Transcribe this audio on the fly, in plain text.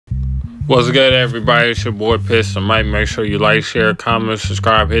What's good, everybody? It's your boy Piston Mike. Make sure you like, share, comment,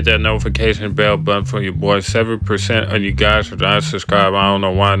 subscribe, hit that notification bell button for your boy. 7% of you guys are not subscribed. I don't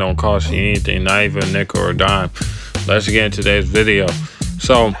know why it don't cost you anything, not even a nickel or a dime. Let's get into today's video.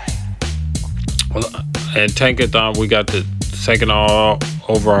 So, in Tankathon, we got the second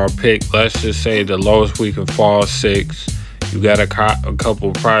overall pick. Let's just say the lowest we can fall 6. You got a couple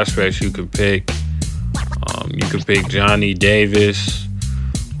of prospects you can pick. You can pick Johnny Davis,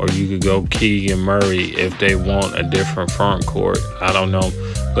 or you could go Keegan Murray if they want a different front court. I don't know.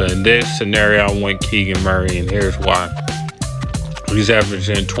 But in this scenario, I went Keegan Murray, and here's why. He's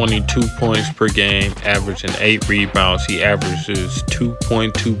averaging 22 points per game, averaging 8 rebounds. He averages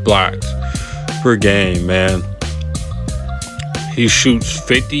 2.2 blocks per game, man. He shoots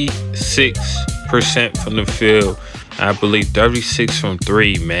 56% from the field. I believe 36 from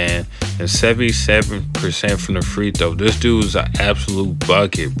 3, man, and 77% from the free throw. This dude is an absolute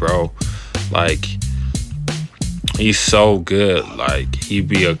bucket, bro. Like, he's so good. Like, he'd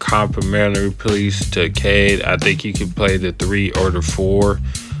be a complimentary piece to Cade. I think he could play the 3 or the 4.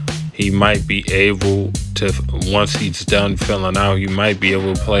 He might be able to, once he's done filling out, he might be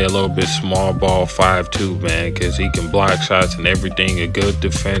able to play a little bit small ball 5-2, man, because he can block shots and everything. A good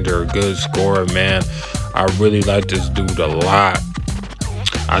defender, a good scorer, man. I really like this dude a lot.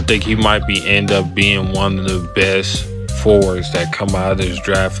 I think he might end up being one of the best forwards that come out of this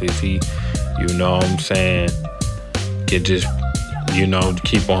draft if he, you know what I'm saying, could just, you know,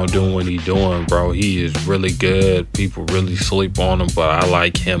 keep on doing what he's doing, bro. He is really good. People really sleep on him, but I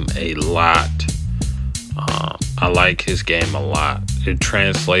like him a lot. I like his game a lot. It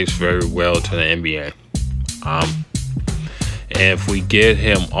translates very well to the NBA. And if we get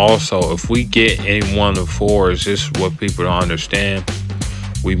him also, if we get any one of the 4s, this is what people don't understand.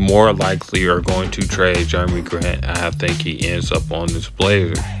 We more likely are going to trade Jeremy Grant. I think he ends up on this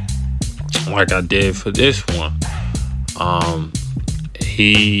Blazer, like I did for this one.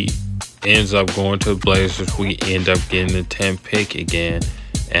 He ends up going to the Blazers. We end up getting the 10th pick again.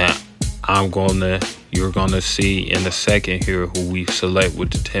 And you're gonna see in a second here who we select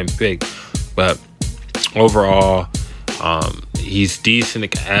with the 10th pick. But overall, he's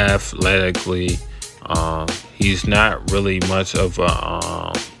decent athletically. He's not really much of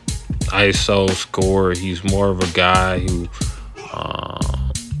a ISO scorer. He's more of a guy who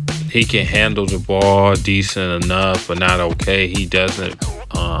he can handle the ball decent enough, but not okay. He doesn't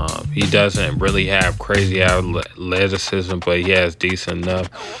really have crazy athleticism, but he has decent enough.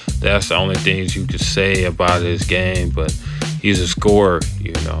 That's the only things you could say about his game. But he's a scorer,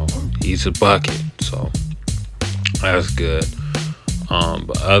 you know. He's a bucket, so that's good.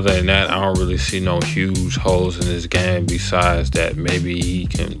 But other than that, I don't really see no huge holes in his game besides that maybe he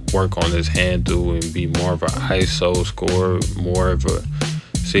can work on his handle and be more of an ISO scorer, more of a,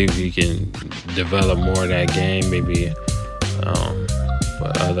 see if he can develop more of that game, maybe.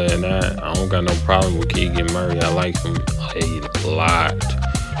 But other than that, I don't got no problem with Keegan Murray. I like him a lot.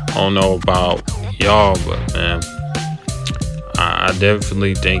 I don't know about y'all, but man, I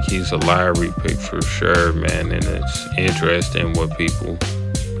definitely think he's a lottery pick for sure, man. And it's interesting what people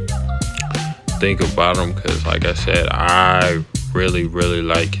think about him, because like I said, I really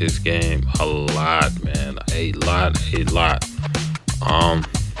like his game a lot, man. A lot.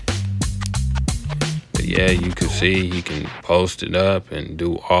 But yeah, you can see he can post it up and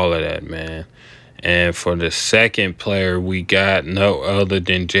do all of that, man. And for the second player, we got no other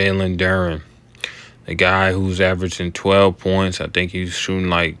than Jalen Duren. The guy who's averaging 12 points. I think he's shooting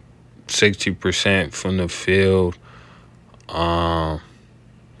like 60% from the field. Averaging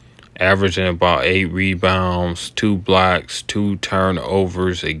about 8 rebounds, 2 blocks, 2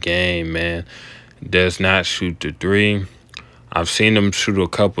 turnovers a game, man. Does not shoot the 3. I've seen him shoot a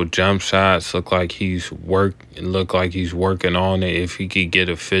couple jump shots. Look like he's working on it. If he could get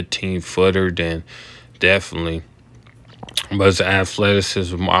a 15-footer, then definitely. But his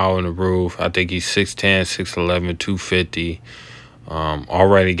athleticism out on the roof. I think he's 6'10", 6'11", 250.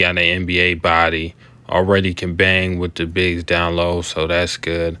 Already got an NBA body. Already can bang with the bigs down low, so that's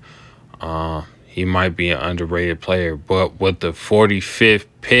good. He might be an underrated player. But with the 45th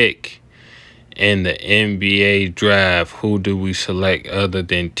pick in the NBA draft, who do we select other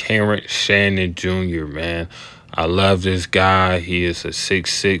than Shannon Jr., man? I love this guy. He is a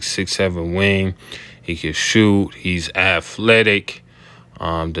 6'6", 6'7" wing. He can shoot. He's athletic.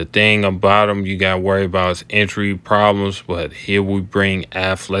 The thing about him you got to worry about is injury problems, but here we bring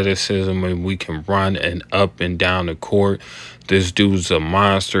athleticism and we can run and up and down the court. This dude's a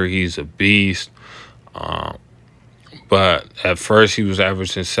monster. He's a beast. But at first he was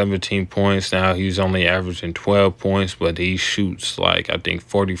averaging 17 points. Now he's only averaging 12 points, but he shoots like, I think,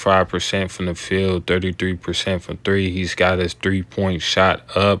 45% from the field, 33% from three. He's got his 3-point shot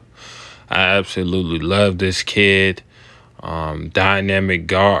up. I absolutely love this kid. Dynamic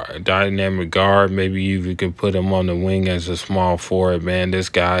guard. Maybe you even could put him on the wing as a small forward, man. This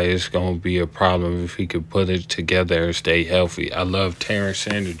guy is going to be a problem if he could put it together and stay healthy. I love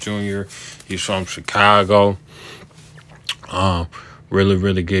Shannon Jr. He's from Chicago.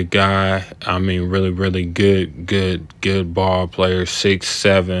 Really good guy. I mean, really good ball player.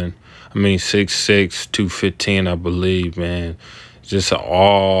 6'7". I mean, 6'6", 215, I believe, man. Just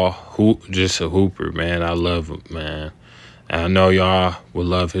a hooper, man. I love him, man. And I know y'all will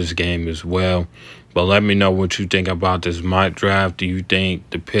love his game as well. But let me know what you think about this mock draft. Do you think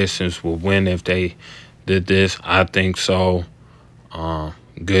the Pistons will win if they did this? I think so.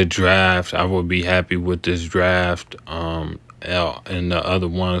 Good draft. I would be happy with this draft and the other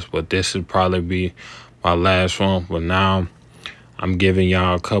ones. But this would probably be my last one. But now I'm giving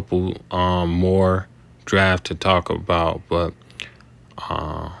y'all a couple more draft to talk about. But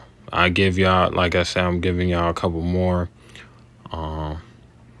I give y'all, like I said, I'm giving y'all a couple more.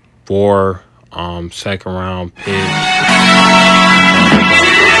 4 second round picks.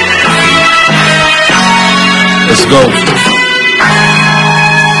 Let's go.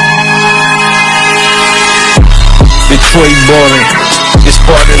 Detroit ballin', it's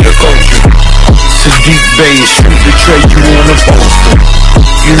part of the culture. Sadiq Bey, shoot the trade you on the poster.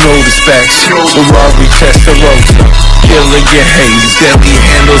 You know the specs, the Ferrari Testarossa. Killer get haze, deadly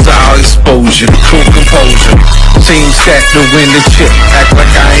handles our exposure. Cool composure, team stack to win the chip. Act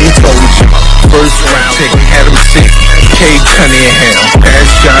like I ain't told you. First round pick, had him sick. K. Cunningham, pass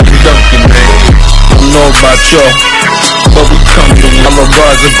John Duncan, man. I don't know about y'all, but we come to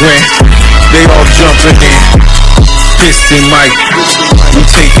Alabars a Grant. They all jumping in. Piston Mike, we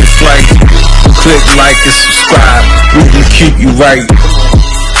taking flight. Click like and subscribe, we can keep you right.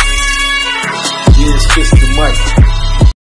 Yeah, it's Piston Mike.